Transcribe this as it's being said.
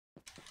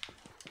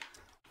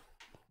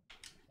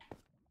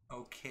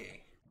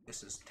Okay,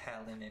 this is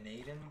Talon and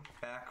Aiden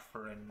back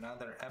for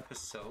another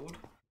episode.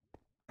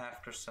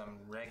 After some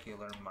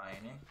regular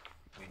mining,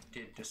 we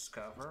did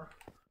discover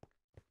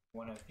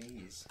one of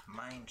these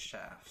mine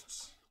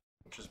shafts,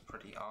 which is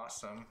pretty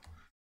awesome.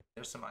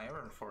 There's some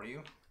iron for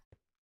you.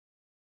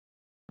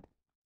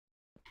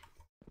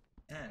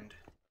 And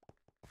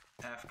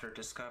after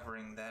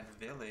discovering that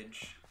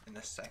village in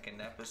the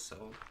second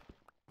episode,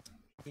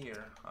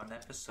 here on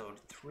episode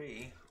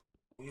 3,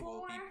 we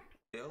will be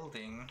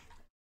building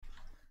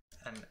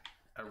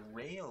a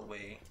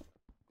railway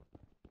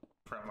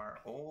from our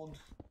old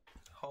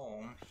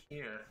home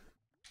here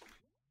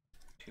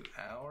to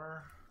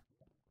our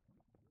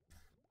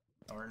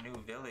new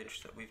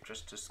village that we've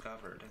just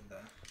discovered.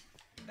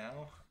 And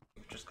now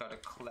we've just got to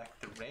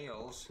collect the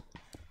rails,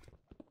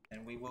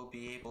 and we will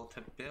be able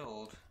to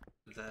build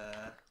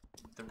the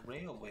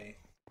railway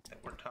that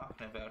we're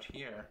talking about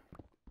here.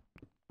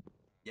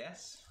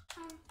 Yes?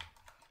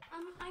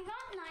 I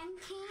got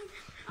 19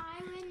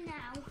 iron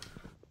now.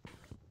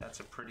 That's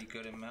a pretty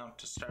good amount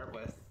to start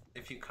with.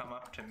 If you come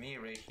up to me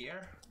right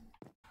here,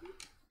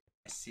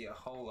 I see a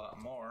whole lot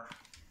more.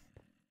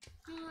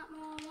 A lot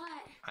more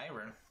what?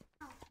 Iron.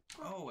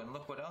 Oh, and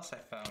look what else I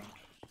found.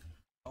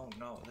 Oh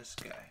no, this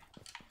guy.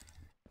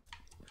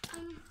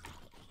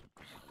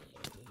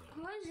 What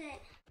was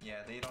it?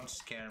 Yeah, they don't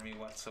scare me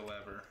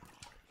whatsoever.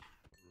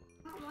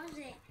 What was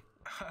it?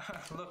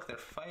 Look, they're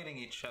fighting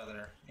each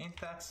other. Ain't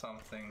that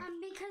something?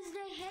 Because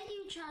they hit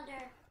each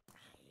other.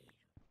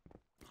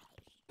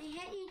 They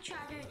hit each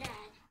other,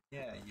 Dad.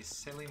 Yeah, you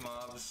silly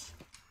mobs.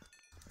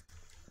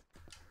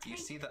 Do you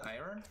see the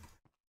iron?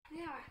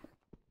 Yeah.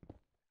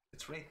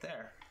 It's right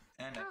there.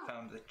 And I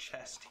found the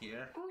chest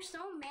here. Oh, so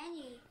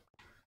many.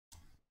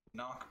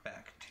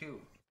 Knockback too.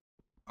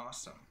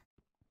 Awesome.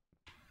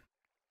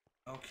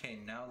 Okay,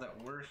 now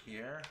that we're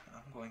here,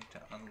 I'm going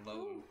to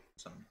unload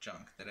some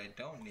junk that I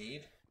don't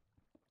need.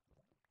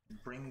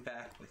 Bring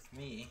back with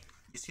me.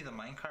 You see the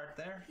minecart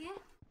there? Yeah.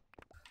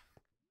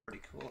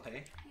 Pretty cool,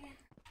 hey? Yeah.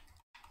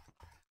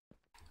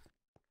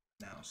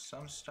 Now,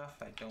 some stuff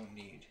I don't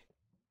need.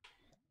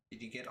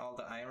 Did you get all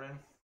the iron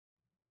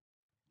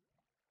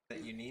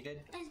that you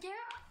needed? Is there?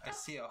 I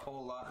see a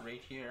whole lot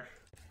right here.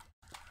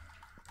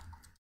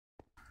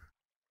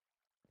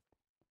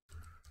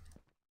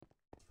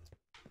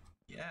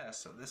 Yeah,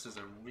 so this is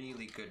a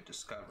really good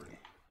discovery.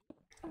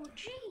 Oh,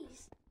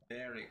 jeez.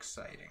 Very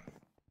exciting.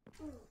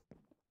 Ooh.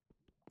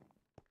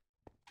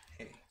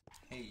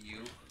 Hey you.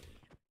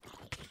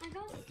 I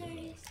got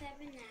 37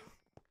 now.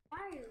 Why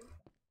are you?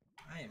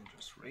 I am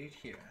just right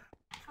here.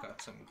 I've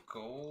got some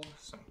gold,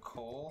 some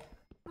coal.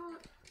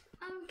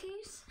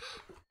 Keys.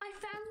 I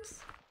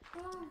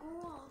found more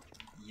gold.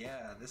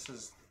 Yeah, this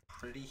is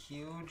pretty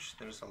huge.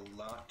 There's a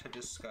lot to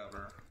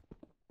discover.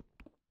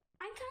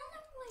 I kind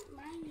of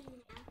like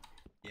mining now.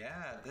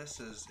 Yeah, this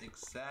is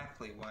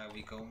exactly why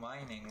we go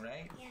mining,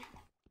 right? Yeah.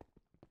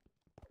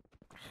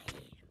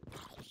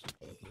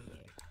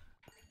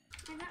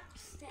 I got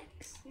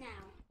 6 now.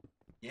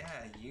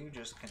 Yeah, you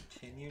just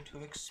continue to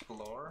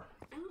explore.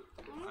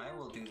 I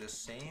will do the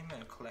same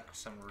and collect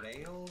some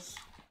rails.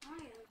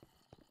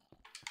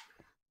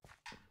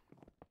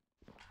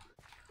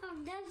 Oh,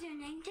 there's your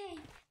 19.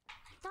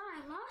 I thought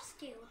I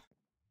lost you.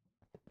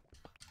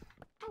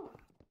 Oh,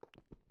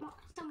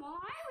 some more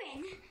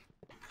iron.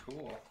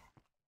 Cool.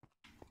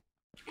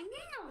 I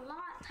need a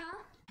lot, huh?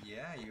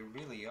 Yeah, you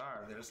really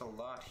are. There's a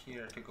lot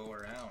here to go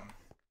around.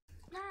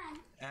 Dad.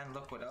 And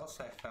look what else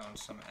I found,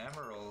 some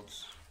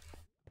emeralds.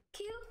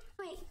 Cute.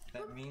 Wait.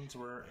 That means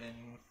we're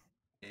in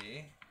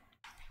a...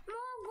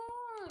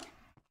 More gold.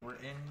 We're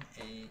in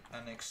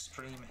an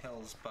extreme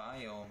hills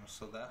biome,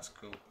 so that's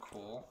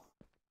cool.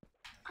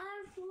 I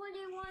have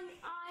 41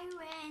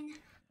 iron.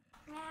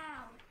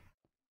 Wow.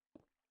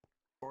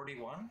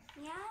 41?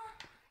 Yeah?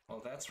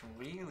 Well, that's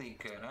really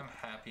good. I'm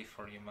happy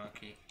for you,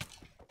 Monkey.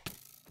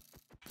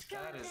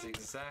 That is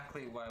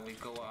exactly why we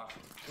go off,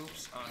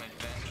 on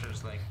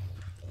adventures like...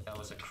 That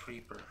was a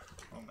creeper.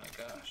 Oh my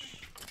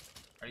gosh.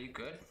 Are you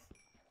good?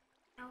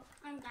 No,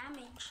 I'm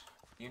damaged.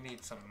 You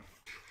need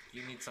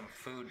some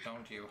food,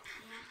 don't you?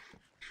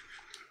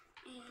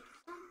 Yeah.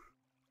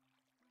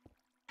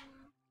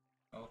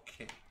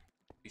 Okay.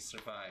 We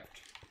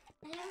survived.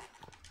 Hello?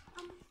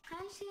 Can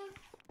I see if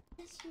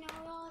this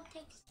snowball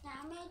takes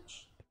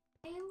damage?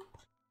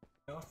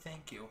 No,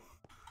 thank you.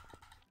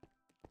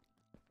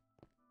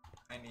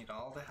 I need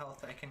all the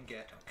health I can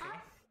get, okay?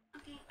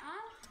 Okay, I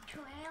have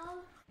 12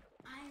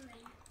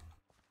 iron.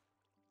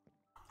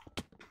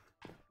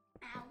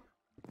 Ow.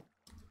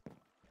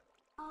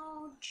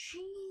 Oh,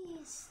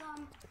 jeez,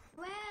 some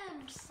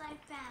webs I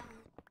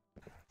found.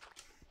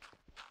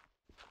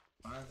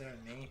 Mother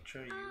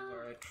Nature, you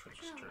are a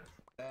trickster.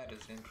 That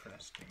is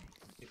interesting.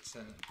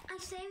 I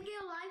saved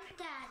your life,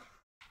 Dad.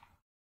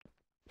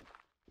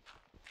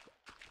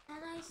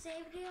 Dad, I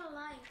saved your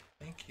life.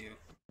 Thank you.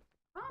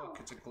 Oh. Look,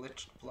 it's a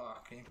glitched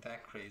block. Ain't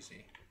that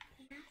crazy?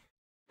 Yeah.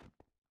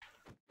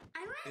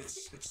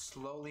 It's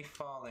slowly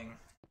falling.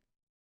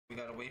 We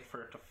gotta wait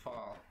for it to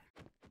fall.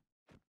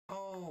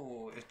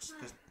 Oh, it's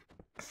the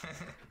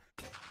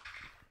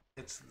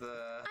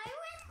the... I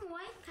went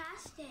right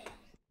past it.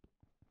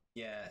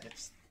 Yeah,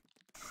 it's...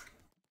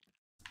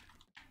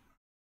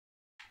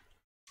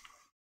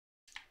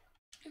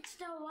 It's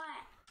the what?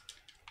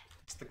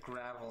 It's the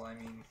gravel, I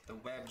mean, the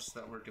webs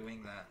that were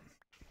doing that.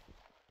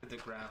 The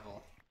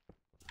gravel.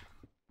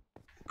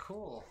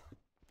 Cool.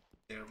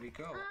 There we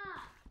go.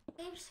 Ah,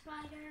 cave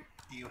spider.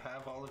 Do you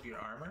have all of your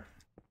armor?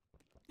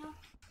 No.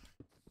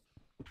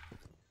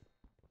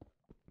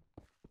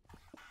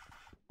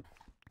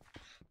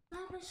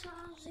 Lapis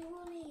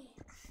lazuli.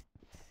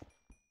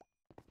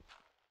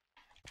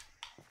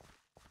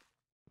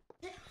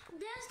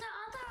 There's the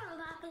other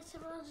lapis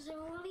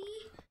lazuli.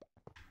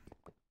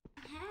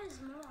 It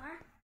has more.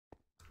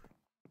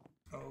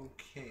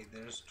 Okay,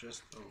 there's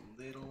just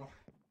a little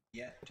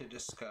yet to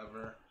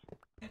discover,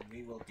 and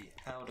we will be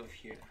out of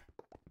here.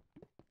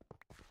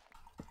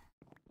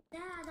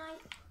 Dad,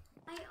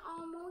 I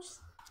almost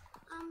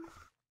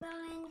fell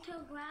into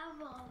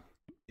gravel.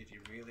 Did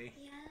you really?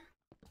 Yeah.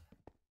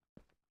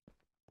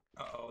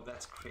 Uh-oh,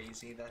 that's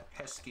crazy. That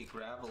pesky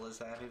gravel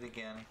is at it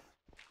again.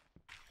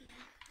 Yeah.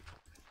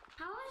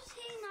 How is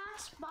he not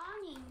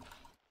spawning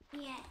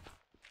yet?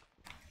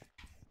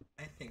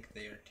 I think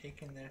they are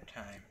taking their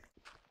time.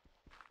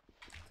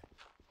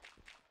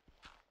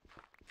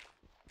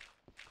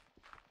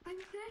 I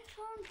put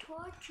some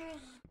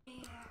torches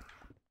there.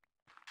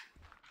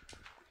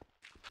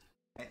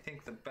 I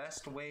think the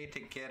best way to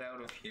get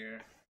out of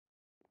here...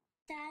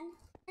 Dad,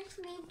 let's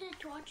leave the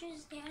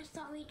torches there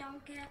so we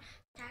don't get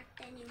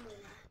attacked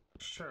anymore.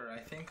 Sure, I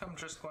think I'm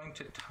just going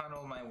to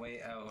tunnel my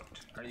way out.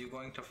 Are you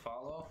going to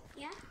follow?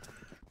 Yeah?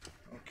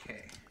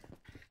 Okay.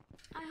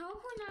 I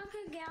hope we're not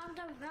gonna get out of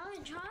the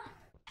village, huh?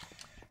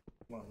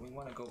 Well, we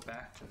want to go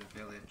back to the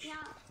village.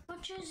 Yeah,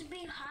 which is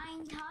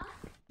behind, huh?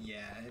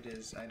 Yeah, it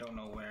is. I don't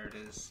know where it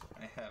is.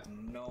 I have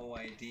no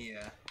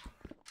idea.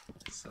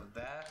 So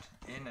that,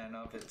 in and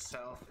of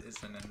itself, is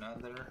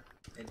another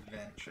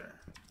adventure.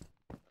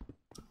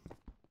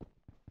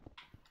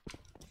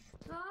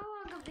 We don't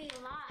want to be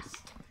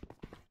lost.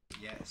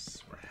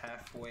 Yes, we're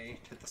halfway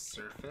to the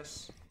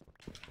surface.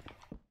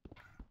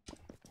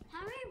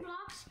 How many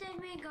blocks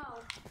did we go?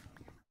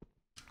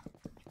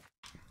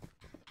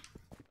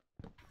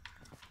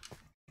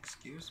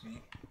 Excuse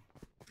me.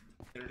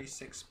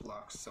 36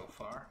 blocks so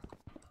far.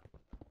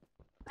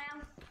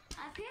 Well,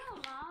 I feel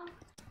long.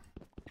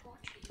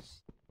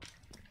 Torches.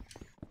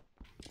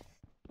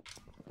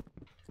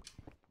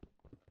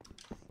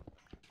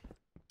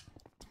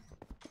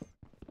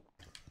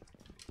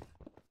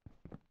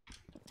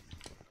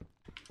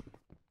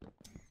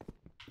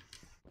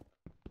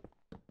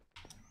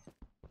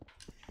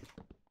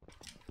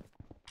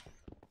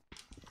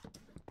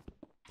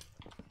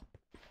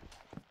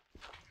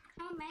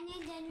 How many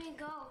did we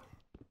go?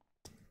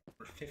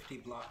 We're 50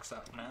 blocks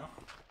up now.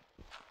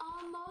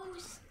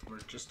 Almost. We're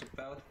just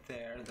about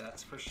there,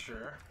 that's for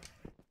sure.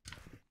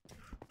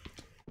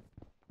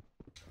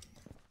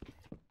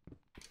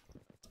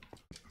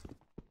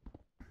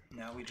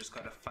 Now we just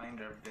gotta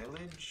find our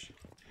village,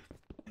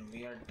 and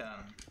we are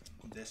done.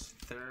 This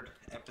third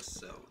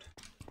episode.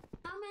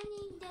 How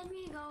many did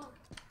we go?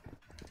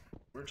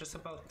 We're just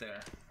about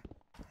there.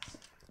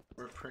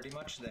 We're pretty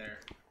much there.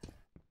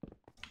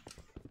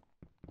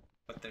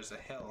 But there's a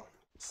hill.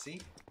 See?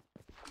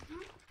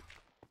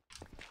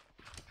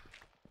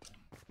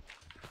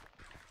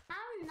 I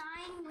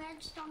have 9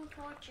 redstone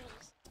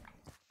torches.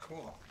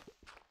 Cool.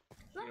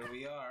 Look, Here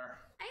we are.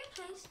 I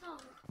placed them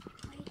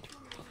way too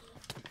many.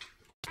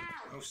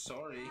 Ow! Oh,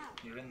 sorry. Ow.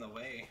 You're in the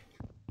way.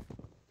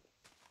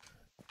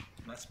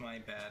 That's my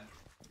bad.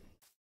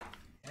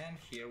 And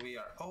here we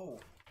are. Oh,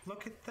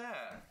 look at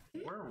that.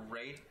 We're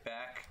right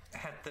back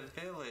at the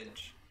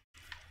village.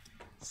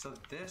 So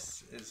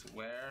this is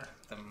where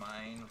the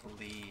mine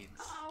leads.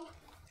 Oh,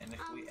 And if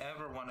we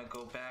ever want to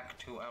go back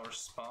to our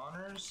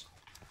spawners,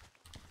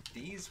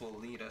 these will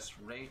lead us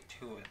right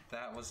to it.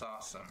 That was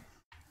awesome.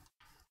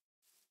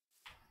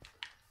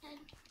 and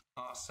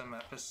Awesome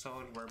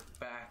episode. We're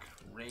back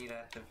right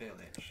at the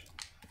village.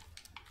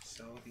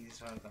 So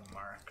these are the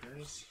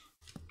markers.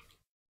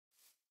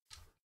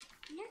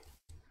 yeah.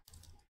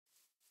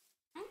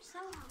 I'm so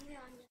hungry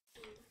on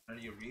this game. Are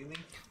you really?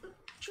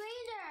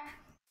 Trader!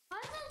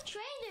 What's the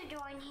trader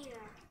doing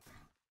here?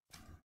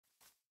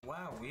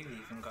 Wow, we've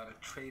even got a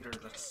trader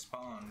that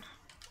spawned.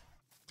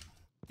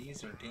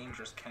 These are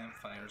dangerous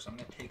campfires. I'm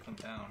gonna take them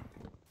down.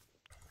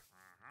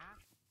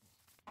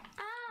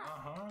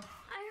 Ah!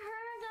 I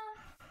heard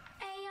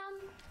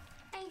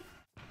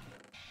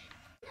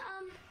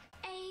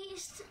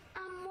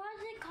what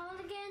is it called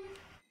again?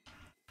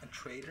 A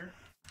trader?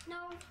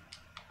 No,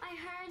 I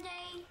heard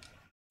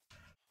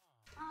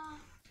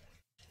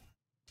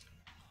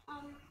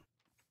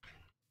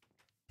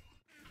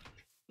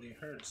We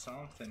heard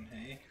something,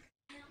 hey?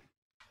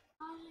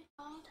 what is it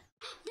called?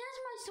 There's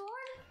my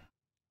sword!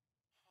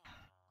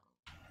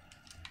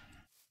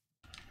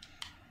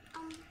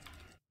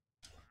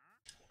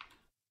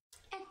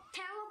 It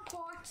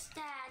teleports,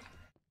 Dad.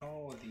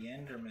 Oh, the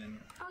Enderman.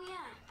 Oh,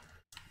 yeah.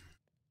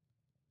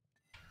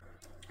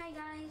 Hi,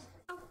 guys.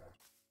 Oh,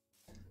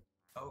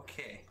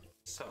 Okay,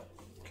 so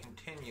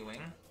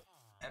continuing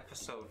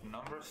episode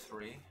number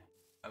 3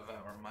 of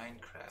our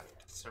Minecraft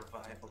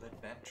survival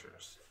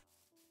adventures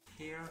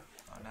here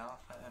on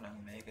Alpha and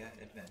Omega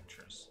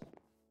Adventures.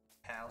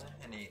 Talon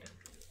and Aiden.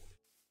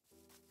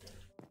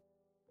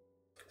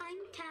 I'm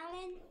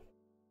Talon.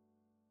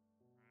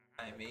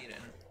 I'm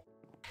Aiden.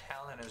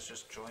 Talon is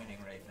just joining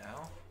right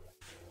now,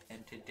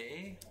 and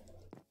today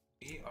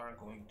we are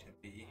going to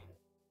be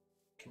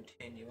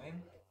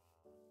continuing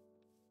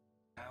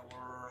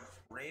our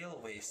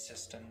railway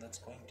system that's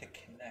going to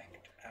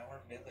connect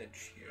our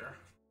village here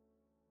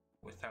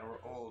with our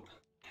old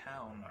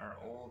town, our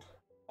old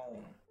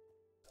home.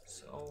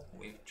 So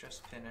we've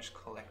just finished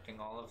collecting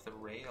all of the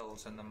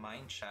rails in the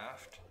mine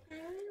shaft. I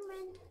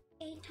only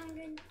went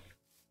 800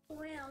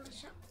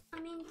 rails.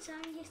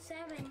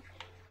 77.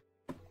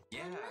 Yeah,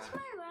 What's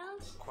my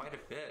rails? quite a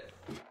bit.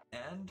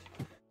 And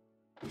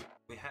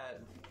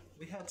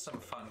we had some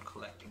fun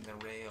collecting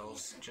the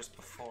rails just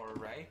before,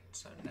 right?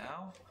 So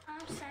now I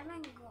have 7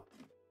 gold.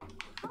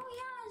 Oh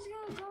yeah, I was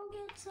gonna go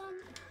get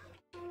some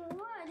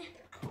wood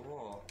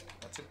cool.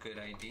 That's a good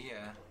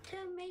idea. to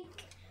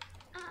make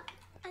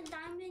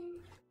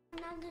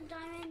another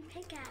diamond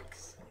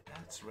pickaxe.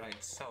 That's right.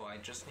 So I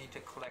just need to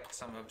collect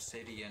some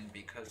obsidian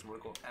because we're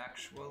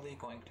actually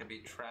going to be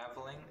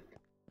traveling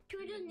To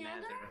the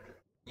nether?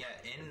 Yeah,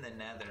 in the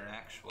nether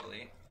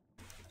actually.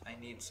 I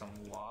need some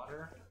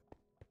water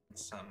and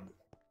some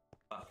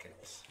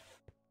buckets.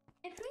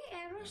 If we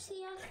ever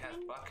see a I have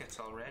thing, buckets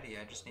already.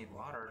 I just need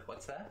water.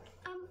 What's that?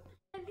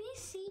 if we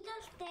see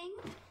the thing,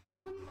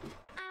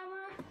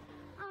 our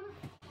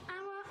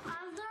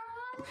other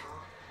one,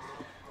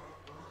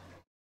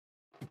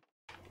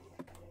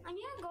 I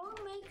need to go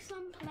make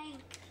some plank.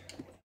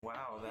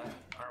 Wow, that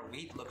our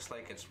wheat looks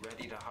like it's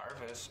ready to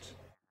harvest.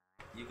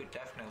 You could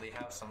definitely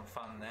have some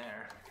fun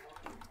there.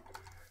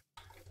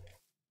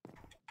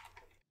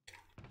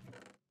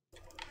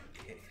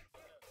 Okay.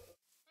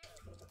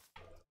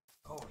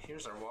 Oh,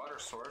 here's our water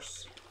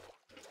source.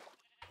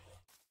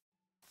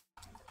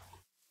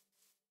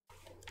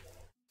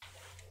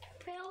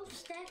 12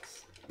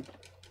 sticks.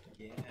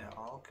 Yeah,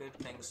 all good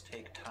things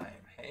take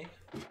time, hey?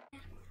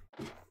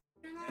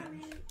 And I And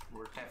made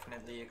we're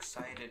definitely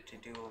excited to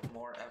do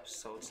more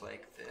episodes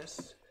like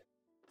this.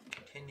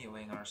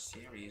 Continuing our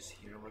series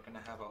here, we're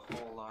gonna have a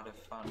whole lot of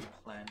fun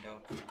planned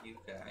out for you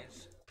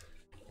guys.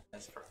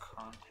 As for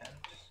content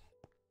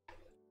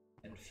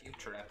and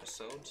future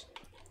episodes.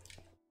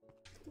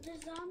 the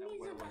Now, zombies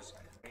where about was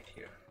I? Right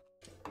here.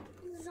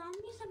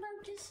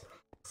 to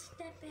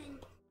step in.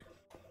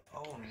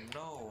 Oh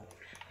no!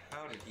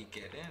 How did he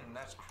get in?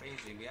 That's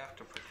crazy. We have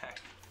to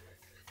protect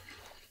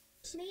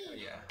this Me.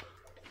 area.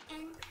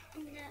 And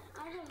the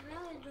other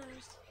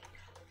villagers.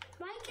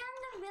 Why can't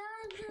the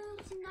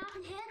villagers not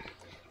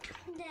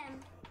hit them?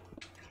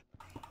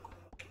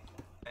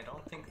 I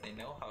don't think they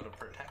know how to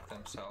protect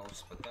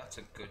themselves, but that's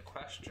a good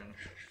question.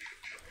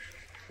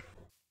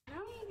 I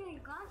don't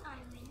even got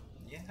iron.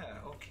 Yeah,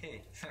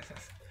 okay.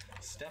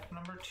 Step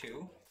number 2.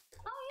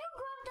 Oh, you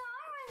grabbed the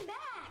iron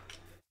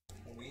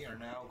back! We are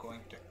now going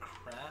to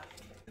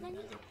craft the Let me-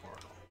 nether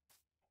portal.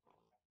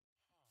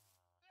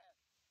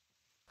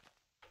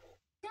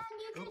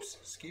 Then Oops,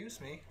 excuse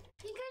me.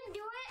 you can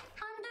do it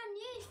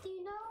underneath,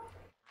 you know?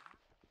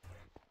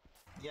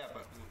 Yeah,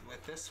 but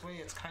with this way,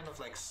 it's kind of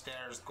like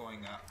stairs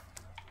going up.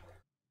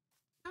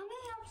 How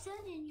many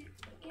obsidian you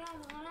have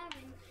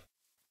 11?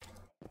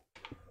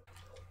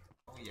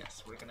 Oh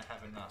yes, we're gonna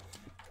have enough.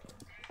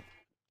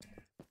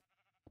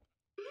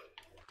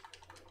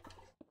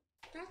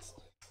 That's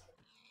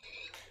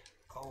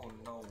Oh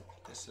no,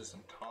 this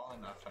isn't tall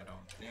enough, I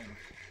don't think.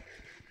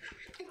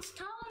 it's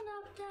tall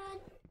enough that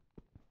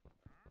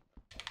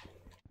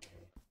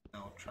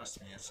No,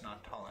 trust me, it's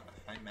not tall enough.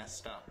 I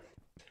messed up.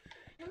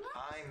 look,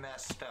 I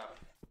messed up.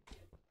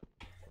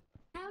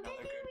 how did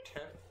Another you good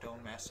tip,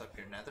 don't mess up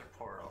your nether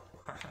portal.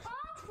 oh,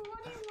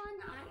 41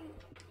 iron?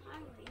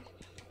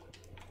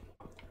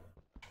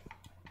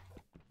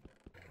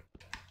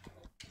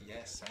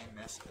 Yes, I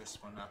messed this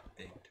one up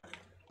big time.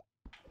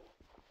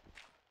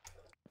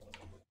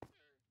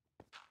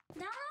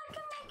 Now I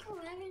can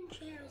make 11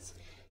 chairs.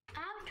 I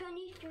have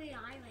 23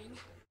 iron.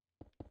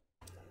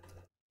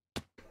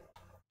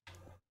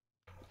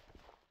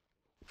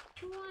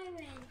 2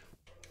 iron.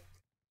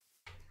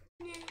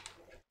 Nah,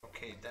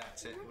 Okay,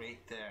 that's it right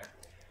there.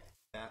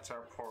 That's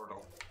our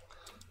portal.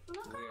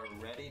 look We how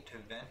are ready to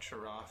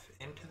venture off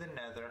into the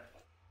nether.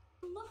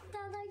 look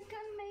that I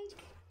can make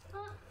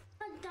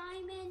a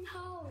diamond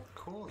hole.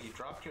 Cool, you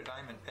dropped your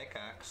diamond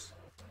pickaxe.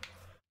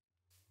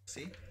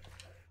 See?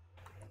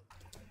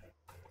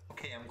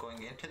 Okay, I'm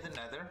going into the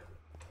nether.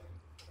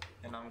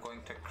 And I'm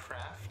going to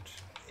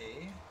craft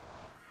a...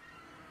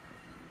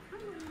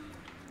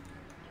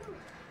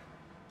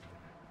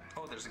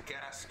 Oh, there's a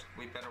ghast.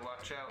 We better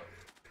watch out.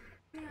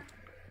 Yeah.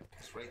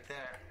 It's right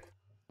there.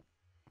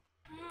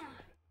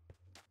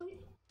 Yeah.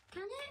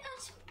 Can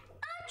it?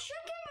 A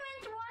chicken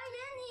went right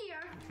in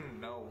here.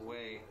 No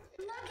way.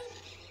 Look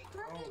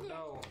Oh at it.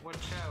 no, watch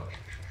out.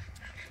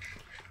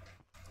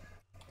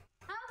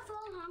 I have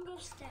full hunger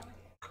still.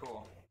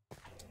 Cool.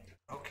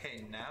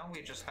 Okay, now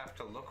we just have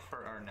to look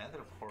for our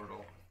nether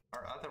portal.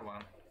 Our other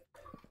one.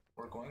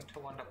 We're going to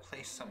want to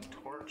place some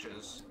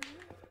torches,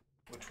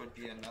 which would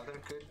be another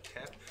good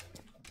tip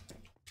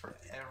for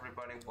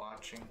everybody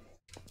watching.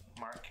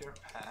 Mark your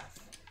path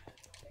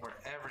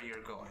wherever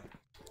you're going.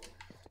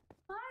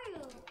 Where are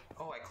you?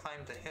 Oh, I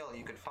climbed the hill.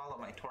 You could follow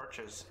my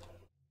torches.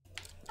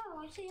 Oh,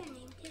 I see your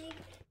name tag.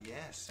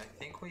 Yes, I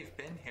think we've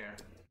been here.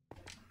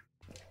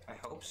 I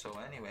hope so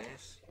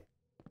anyways.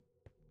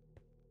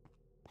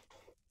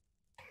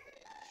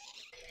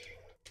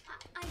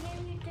 I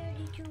gave you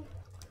 32. It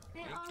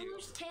Thank you.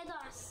 almost hit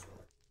us.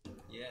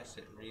 Yes,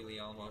 it really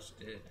almost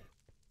did.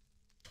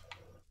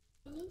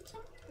 I need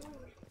some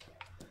food.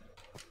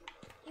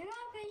 You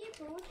have any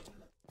food?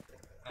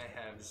 I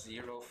have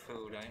 0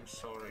 food. I'm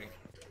sorry.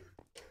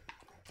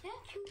 That's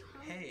too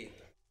hungry. Hey,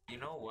 you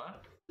know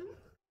what?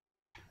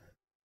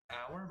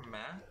 Our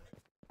map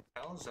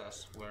tells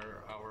us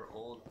where our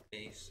old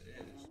base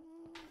is,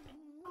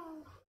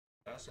 Oh,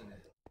 doesn't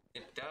it?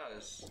 It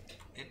does.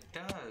 It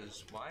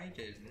does. Why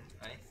didn't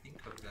I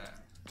think of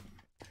that?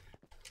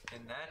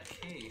 In that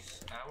case,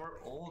 our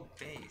old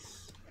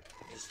base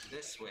is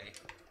this way.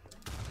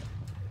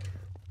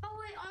 oh,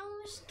 I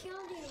almost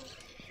killed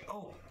you.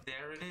 Oh,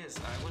 there it is.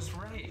 I was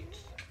right.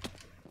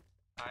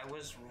 I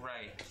was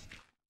right.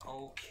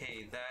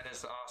 Okay, that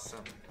is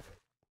awesome.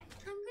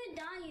 I'm gonna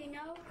die, you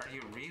know. Are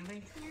you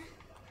really?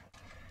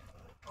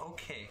 Yeah.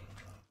 Okay.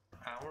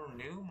 Our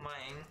new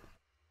mine.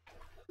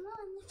 Come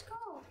on, let's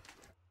go.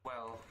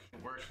 Well,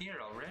 we're here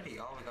already.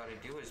 All we gotta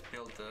do is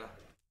build the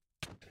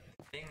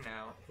thing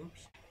now.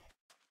 Oops.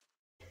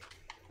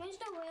 Where's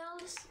the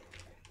wheels?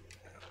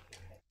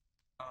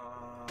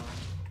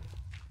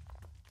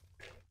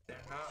 They're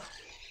not.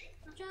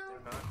 Watch They're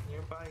out. not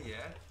nearby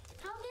yet.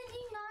 How did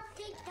he not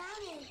take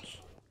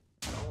damage?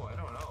 Oh, I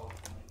don't know.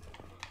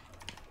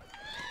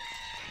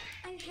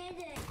 I hit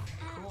it.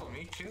 Cool,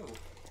 me too.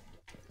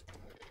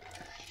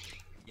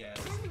 Yes.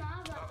 There's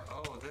lava.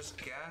 Oh, this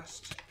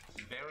ghast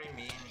is very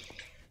mean.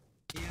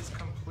 He is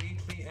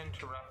completely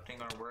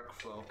interrupting our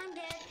workflow. I'm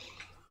dead.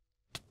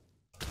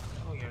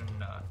 Oh, you're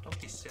not. Don't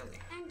be silly.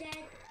 I'm dead.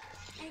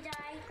 I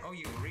died. Oh,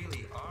 you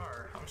really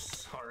are. I'm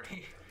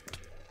sorry.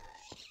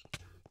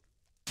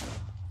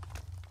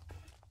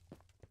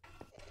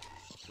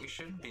 We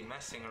shouldn't be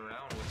messing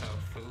around without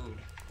food.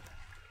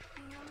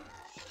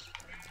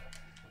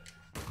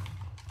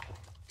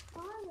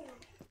 Oh.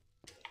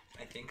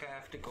 I think I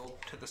have to go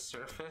to the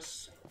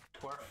surface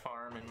to our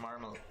farm and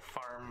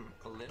farm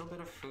a little bit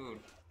of food.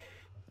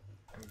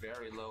 I'm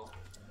very low.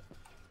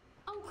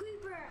 Oh,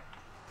 creeper.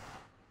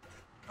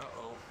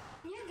 Uh-oh.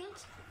 Yeah,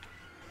 get.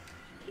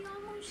 He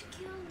almost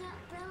killed that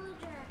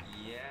villager.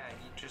 Yeah,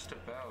 he just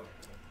about.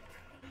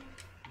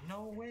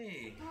 No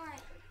way. Why?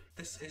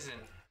 This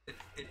isn't.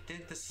 It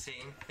did the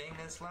same thing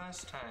as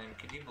last time.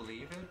 Could you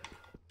believe it?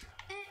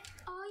 It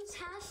always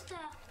has to.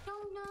 No,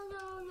 no,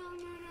 no, no,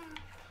 no, no.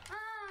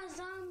 Ah,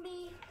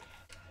 zombie.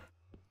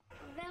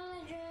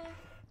 Villager.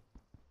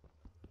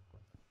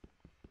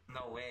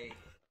 No way.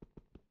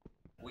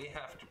 We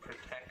have to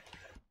protect.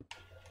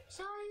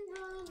 Sorry,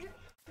 villager.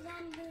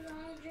 Zombie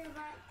villager,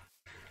 but.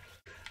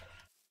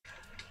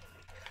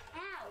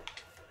 Ow.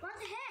 What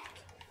the heck?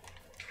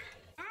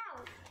 Ow.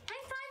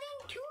 I'm fighting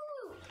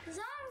two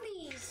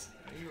zombies.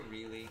 Are you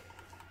really?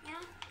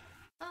 Yeah.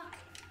 Look.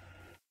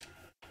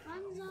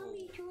 One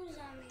zombie, two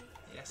zombie.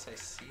 Yes, I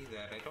see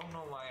that. I don't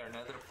know why our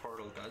nether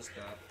portal does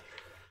that.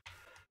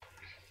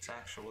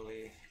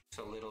 It's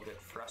a little bit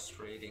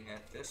frustrating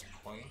at this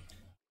point.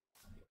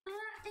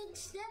 It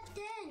stepped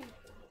in.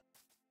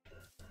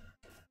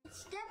 It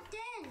stepped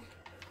in.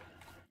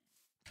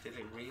 Did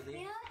it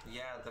really? Yeah.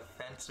 Yeah, the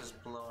fence is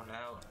blown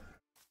out.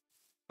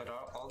 But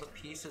all the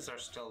pieces are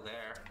still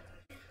there.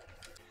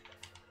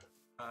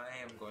 I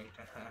am going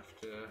to have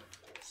to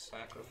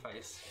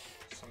sacrifice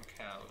some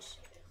cows.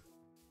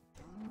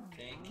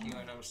 Thank you,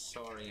 and I'm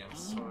sorry. I'm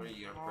sorry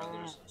your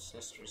brothers and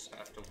sisters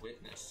have to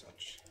witness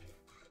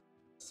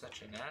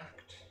such an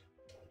act.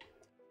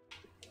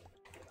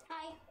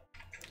 Hi,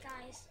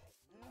 guys.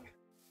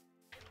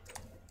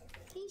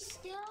 He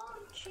still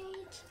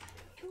trades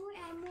 2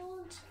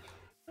 emeralds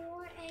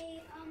for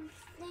a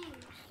thing.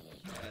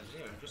 Yeah,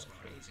 they're just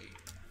crazy.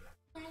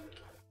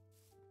 Like,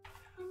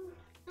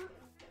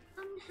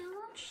 how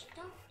much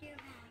stuff do you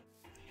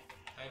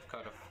have? I've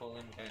got a full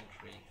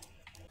inventory.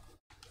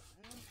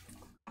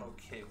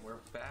 Okay,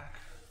 we're back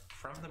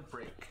from the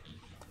break.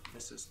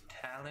 This is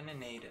Talon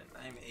and Aiden.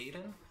 I'm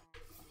Aiden.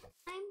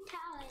 I'm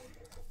Talon.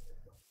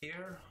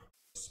 Here,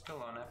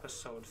 still on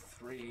episode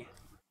 3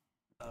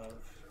 of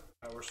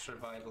our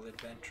survival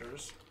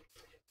adventures.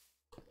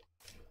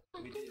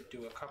 We did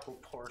do a couple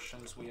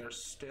portions. We are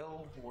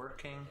still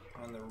working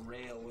on the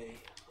railway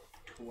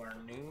to our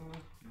new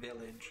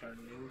village, our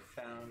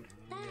newfound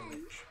Dad,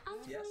 village. I'm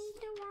Yes?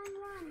 going to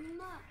run.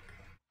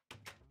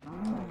 Look.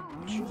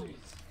 Oh, jeez.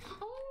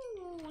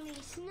 Holy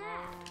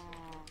snap.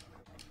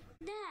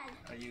 Dad.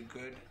 Are you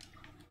good?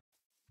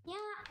 Yeah,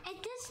 it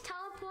just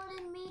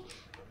teleported me.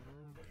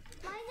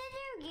 Why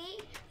did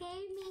you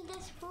gave me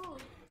this food?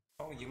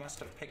 Oh, you must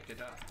have picked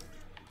it up.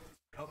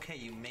 Okay,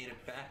 you made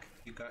it back.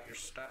 You got your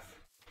stuff.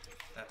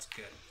 That's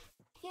good.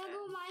 Yeah,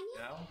 go mining?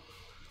 Now,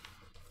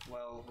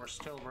 well, we're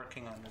still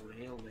working on the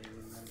railway,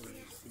 remember?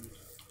 You see.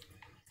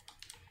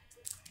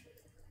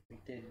 We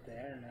did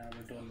there, now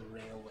we're doing the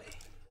railway.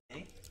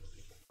 Okay?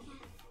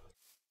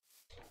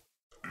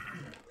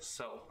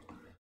 So,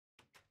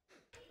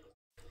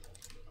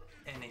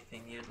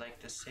 anything you'd like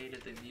to say to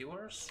the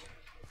viewers?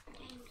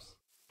 Thanks.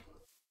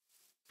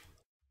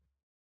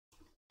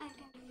 I'm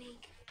gonna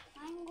make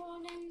mine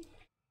golden.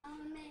 I'll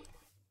make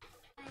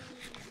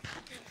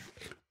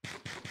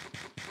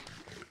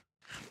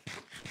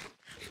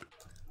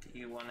Do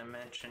you want to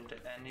mention to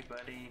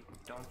anybody,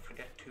 don't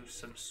forget to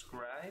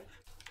subscribe?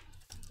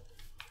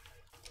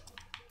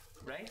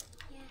 Right?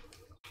 yeah.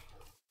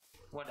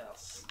 What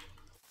else?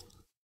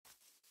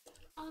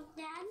 Oh,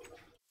 Dad,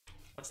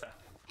 What's that?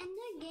 in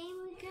the game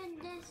we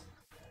could just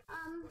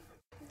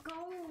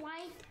go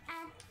right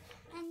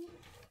at and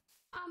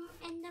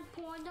in the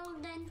portal,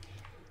 then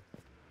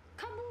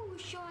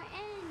kaboosh, you're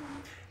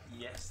in.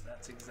 Yes,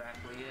 that's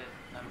exactly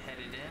it. I'm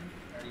headed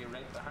in. Are you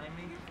right behind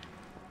me?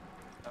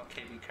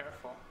 Okay, be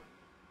careful.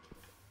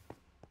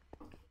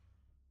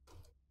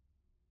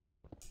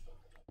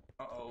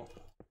 Uh-oh.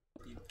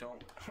 You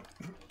don't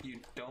you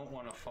don't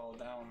want to fall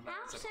down.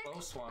 That was a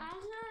close one.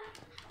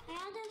 I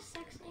had a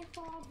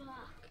 64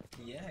 block.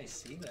 Yeah, I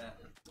see that.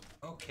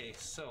 Okay,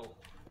 so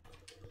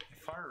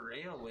if our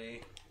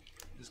railway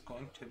is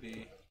going to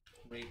be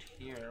right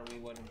here, we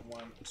wouldn't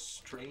want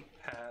straight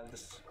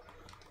paths.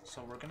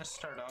 So we're gonna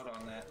start out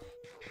on that,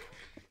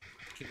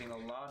 giving a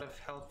lot of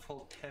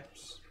helpful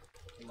tips,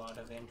 a lot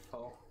of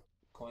info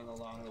going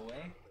along the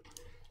way.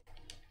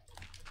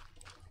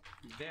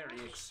 Very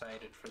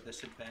excited for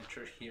this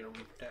adventure here.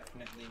 We've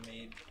definitely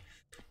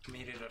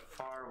made it a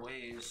far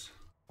ways.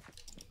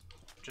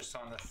 Just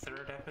on the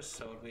third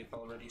episode, we've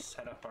already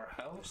set up our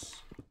house.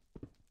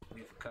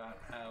 We've got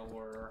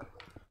our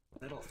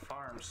little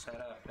farm set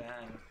up,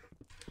 and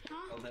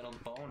a little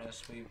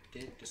bonus, we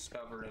did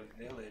discover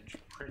a village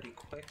pretty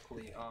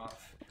quickly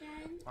off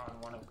on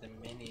one of the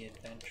mini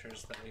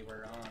adventures that we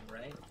were on,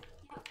 right?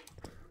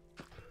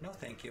 No,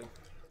 thank you.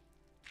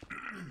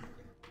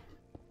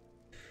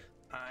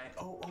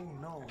 Oh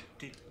no,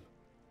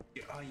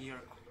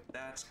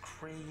 that's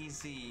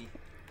crazy.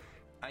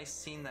 I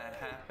seen that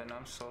happen.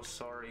 I'm so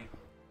sorry.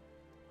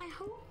 I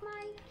hope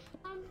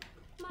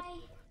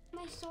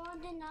my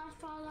sword did not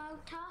fall out,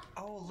 huh?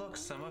 Oh, look,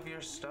 some of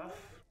your stuff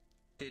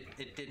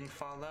didn't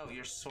fall out.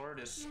 Your sword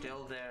is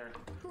still there.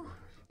 Ooh,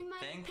 and my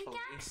Thankfully.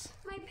 pickaxe?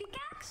 My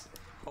pickaxe?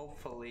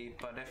 Hopefully,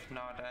 but if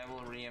not, I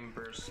will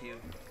reimburse you.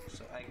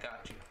 So I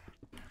got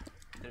you.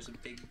 There's a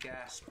big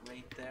gasp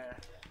right there.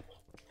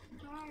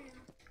 Darn.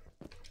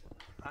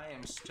 I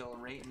am still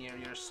right near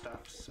your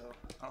stuff, so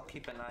I'll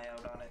keep an eye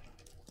out on it.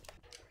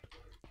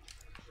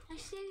 I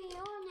see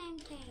your name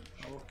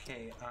tag.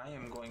 Okay, I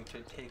am going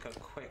to take a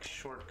quick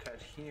shortcut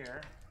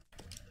here.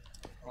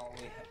 Oh!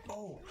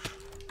 No.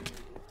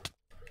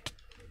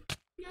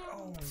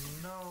 Oh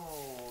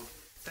no!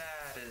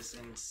 That is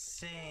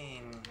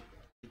insane!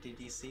 Did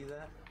you see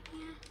that?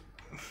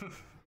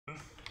 Yeah.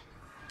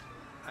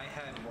 I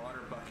had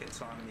water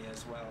buckets on me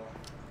as well,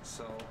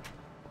 so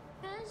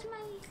Where's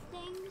my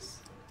things?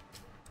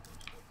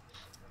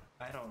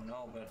 I don't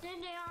know, but There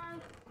they are.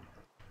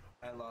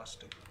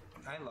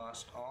 I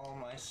lost all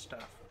my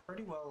stuff.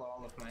 Pretty well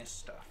all of my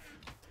stuff.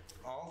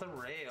 All the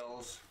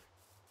rails.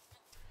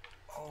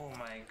 Oh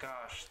my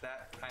gosh,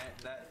 that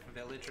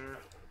villager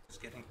is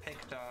getting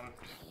picked on.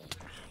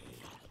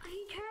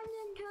 He turned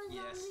into a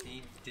Yes, zombie.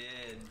 he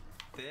did.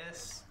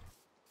 This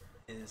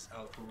is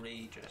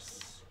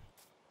outrageous.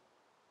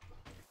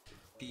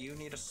 Do you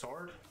need a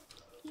sword?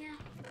 Yeah.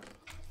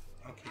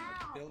 Okay, Ow,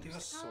 let's build you a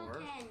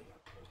sword.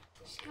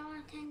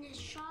 Skeleton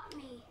just shot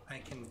me. I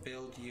can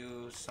build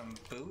you some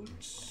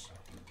boots.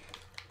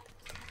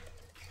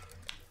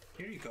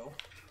 Here you go.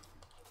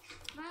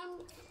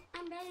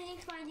 I'm busy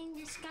fighting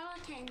the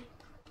skeleton.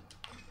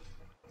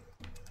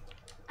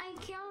 I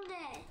killed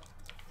it.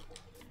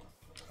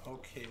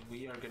 Okay,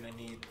 we are gonna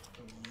need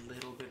a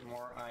little bit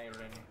more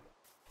iron.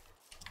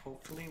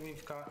 Hopefully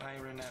we've got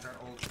iron at our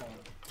old home.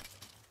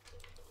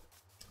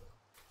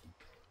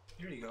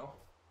 Here you go.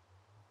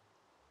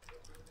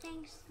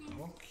 Thanks.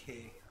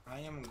 Okay, I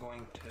am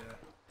going to...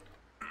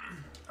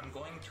 I'm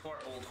going to our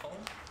old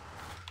home.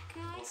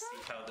 Can I We'll see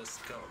go? how this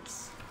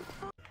goes.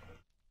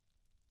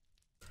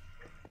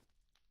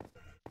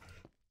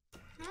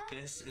 Huh?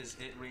 This is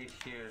it right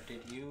here.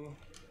 Did you...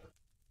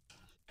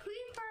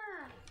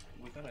 Creeper.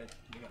 We gotta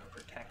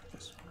protect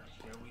this one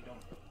right here. We don't...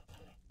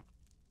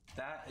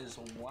 That is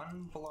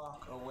one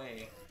block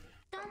away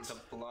from That's the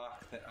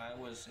block that I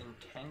was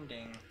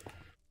intending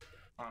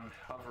on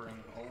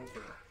hovering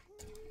over.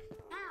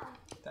 ow.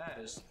 That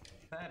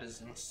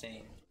is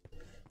insane.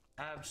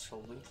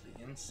 Absolutely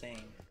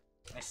insane.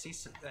 I see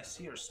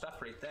your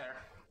stuff right there.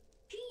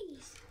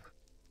 Jeez.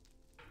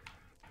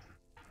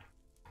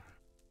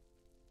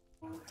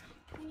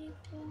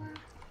 24.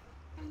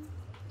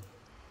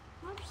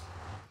 Whoops.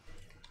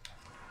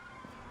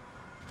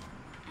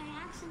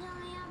 I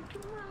accidentally have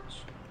too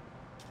much.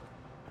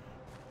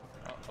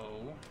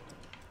 Uh-oh.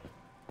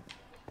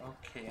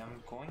 Okay,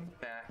 I'm going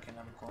back and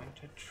I'm going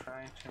to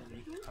try to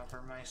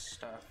recover my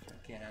stuff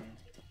again.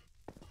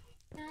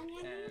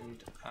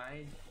 And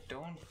I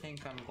don't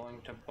think I'm going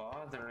to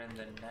bother in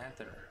the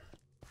nether.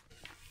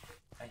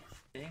 I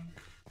think...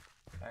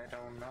 I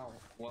don't know.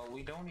 Well,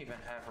 we don't even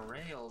have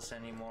rails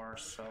anymore,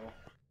 so...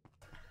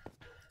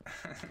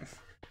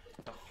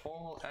 the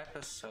whole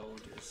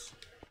episode is...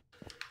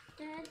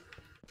 Dad,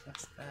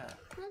 what's that?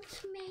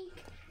 let's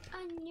make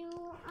a new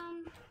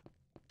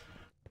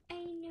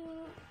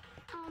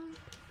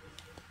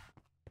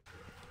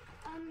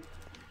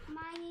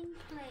mining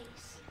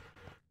place.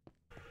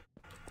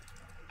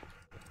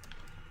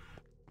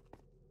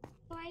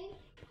 Right?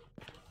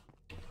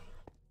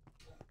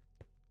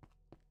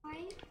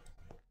 Right?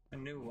 A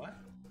new what?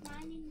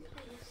 Mining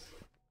place.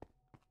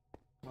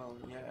 Well,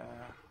 yeah,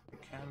 we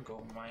can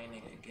go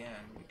mining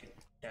again. We could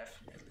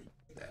definitely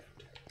do that.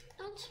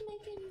 Let's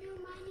make a new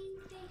mining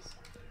place.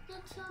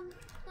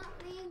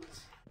 That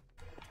means...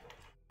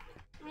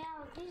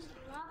 Wow, these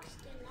blocks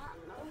did not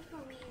load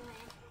for me when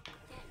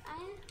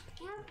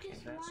I have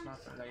just That's one...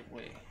 not the right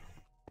way.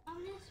 I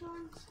have this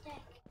one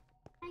stick.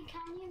 I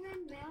can't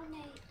even build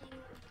anything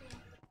with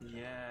it.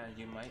 Yeah,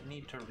 you might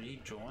need to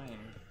rejoin.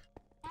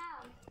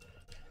 How?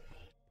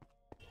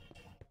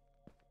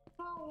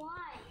 For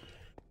why?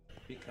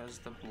 Because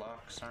the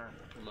blocks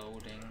aren't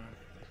loading.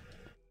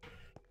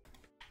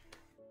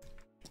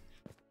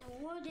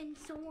 A wooden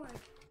sword.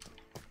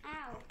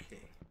 Ow.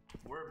 Okay,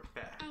 we're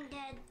back. I'm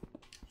dead.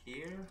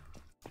 Here?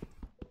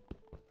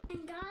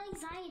 And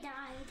guys, I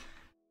died.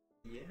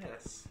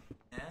 Yes.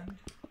 And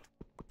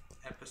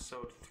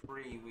episode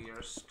 3 we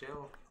are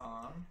still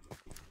on.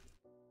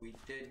 We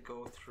did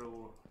go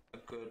through a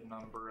good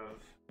number of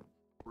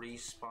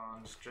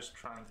respawns just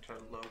trying to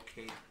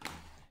locate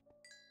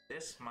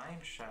this mine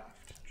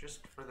shaft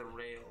just for the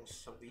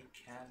rails so we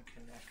can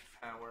connect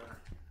our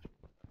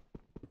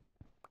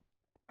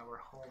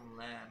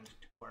homeland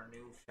to our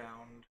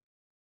newfound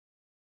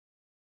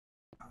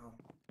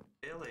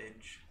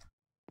village.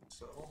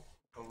 So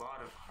a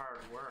lot of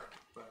hard work,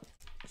 but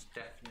it's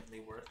definitely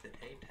worth it.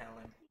 Hey,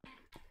 Talon.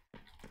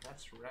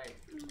 That's right.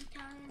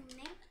 Talon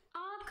Link?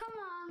 Oh, come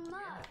on,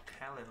 look.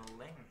 Yeah, Talon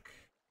Link.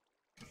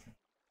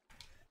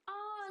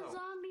 Oh, a So-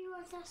 zombie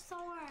with a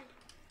sword.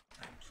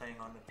 I'm playing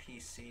on the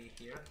PC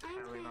here. I'm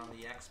Talon playing- on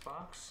the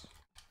Xbox.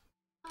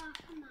 Oh,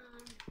 come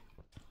on.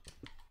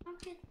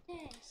 Look at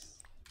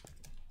this.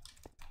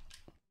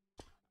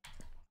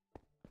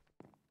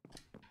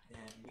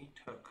 And we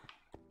took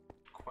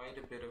quite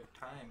a bit of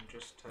time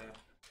just to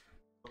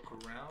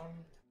look around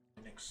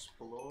and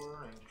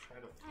explore and try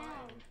to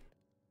find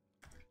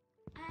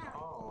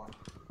Ow.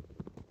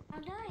 How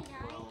did I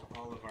die?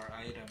 all of our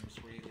items,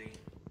 really.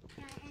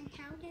 And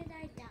how did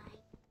I die?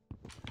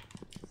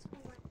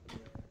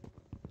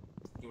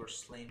 You were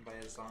slain by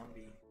a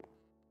zombie.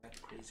 That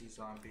crazy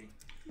zombie.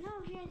 No,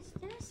 here's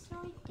this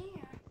right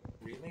there.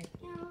 Really?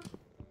 No.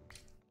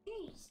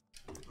 Jeez.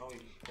 Oh,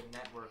 the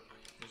network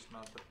is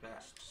not the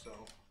best, so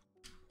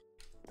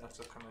that's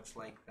how come it's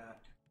like that.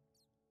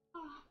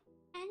 Oh,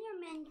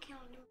 Enderman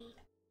killed me.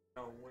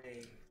 No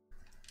way.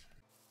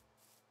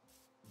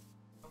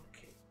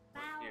 Okay,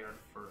 Wow. we're here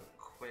for a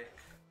quick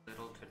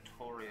little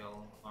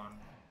tutorial on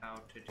how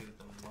to do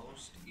the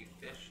most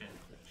efficient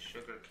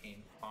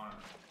sugarcane farm.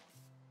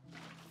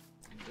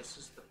 And this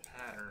is the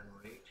pattern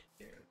right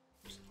here.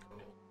 Just go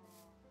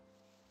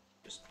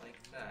just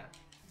like that.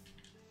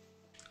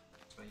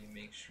 So you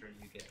make sure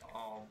you get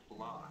all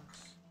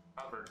blocks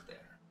covered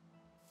there.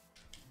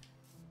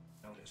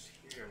 Notice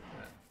here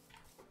that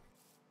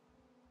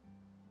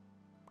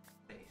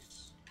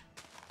place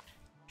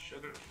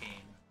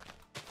sugarcane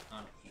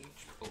on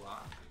each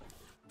block,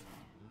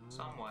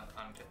 somewhat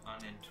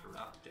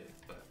uninterrupted,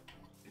 but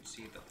you can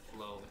see the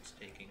flow it's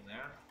taking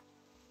there.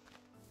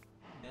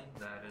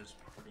 And that is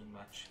pretty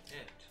much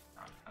it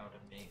on how to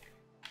make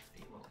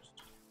the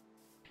most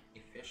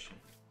efficient,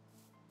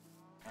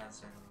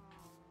 as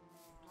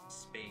in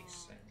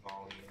space